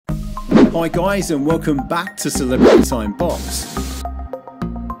Hi guys, and welcome back to Celebrity Time Box.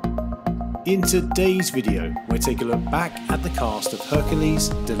 In today's video, we're taking a look back at the cast of Hercules,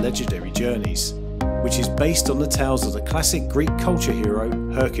 The Legendary Journeys, which is based on the tales of the classic Greek culture hero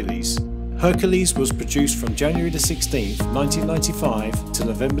Hercules. Hercules was produced from January the 16th, 1995 to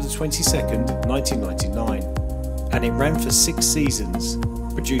November the 22nd, 1999, and it ran for 6 seasons,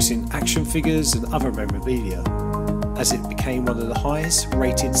 producing action figures and other memorabilia, as it became one of the highest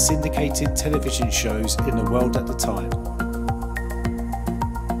rated syndicated television shows in the world at the time.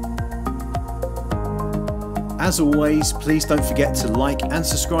 As always, please don't forget to like and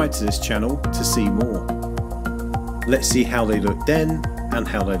subscribe to this channel to see more. Let's see how they looked then and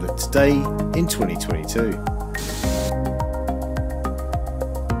how they look today in 2022.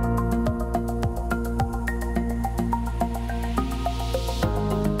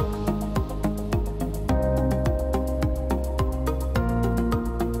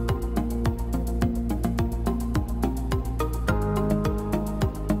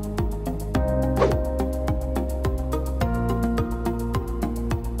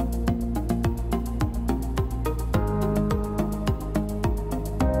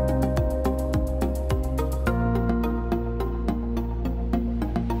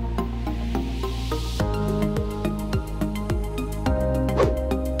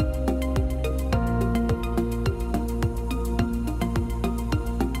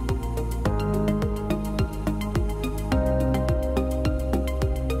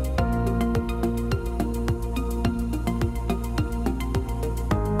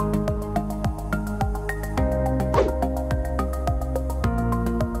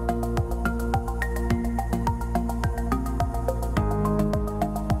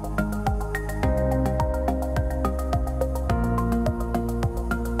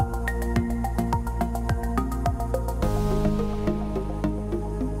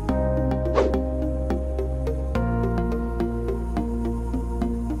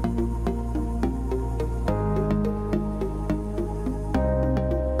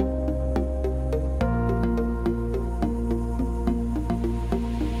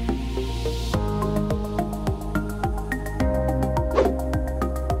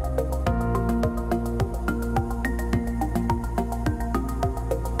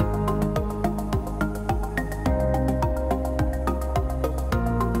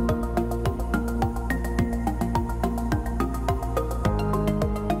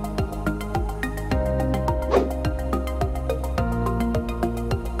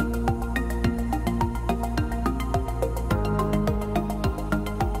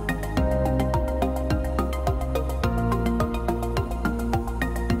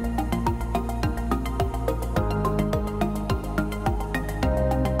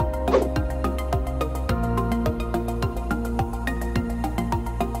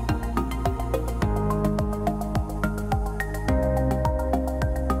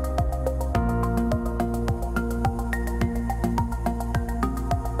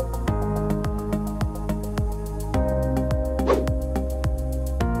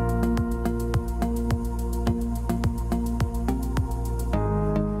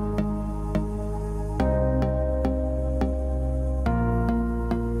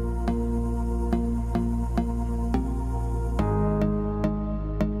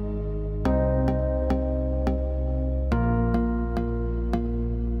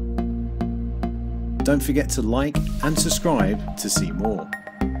 Don't forget to like and subscribe to see more.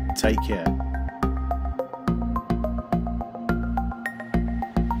 Take care.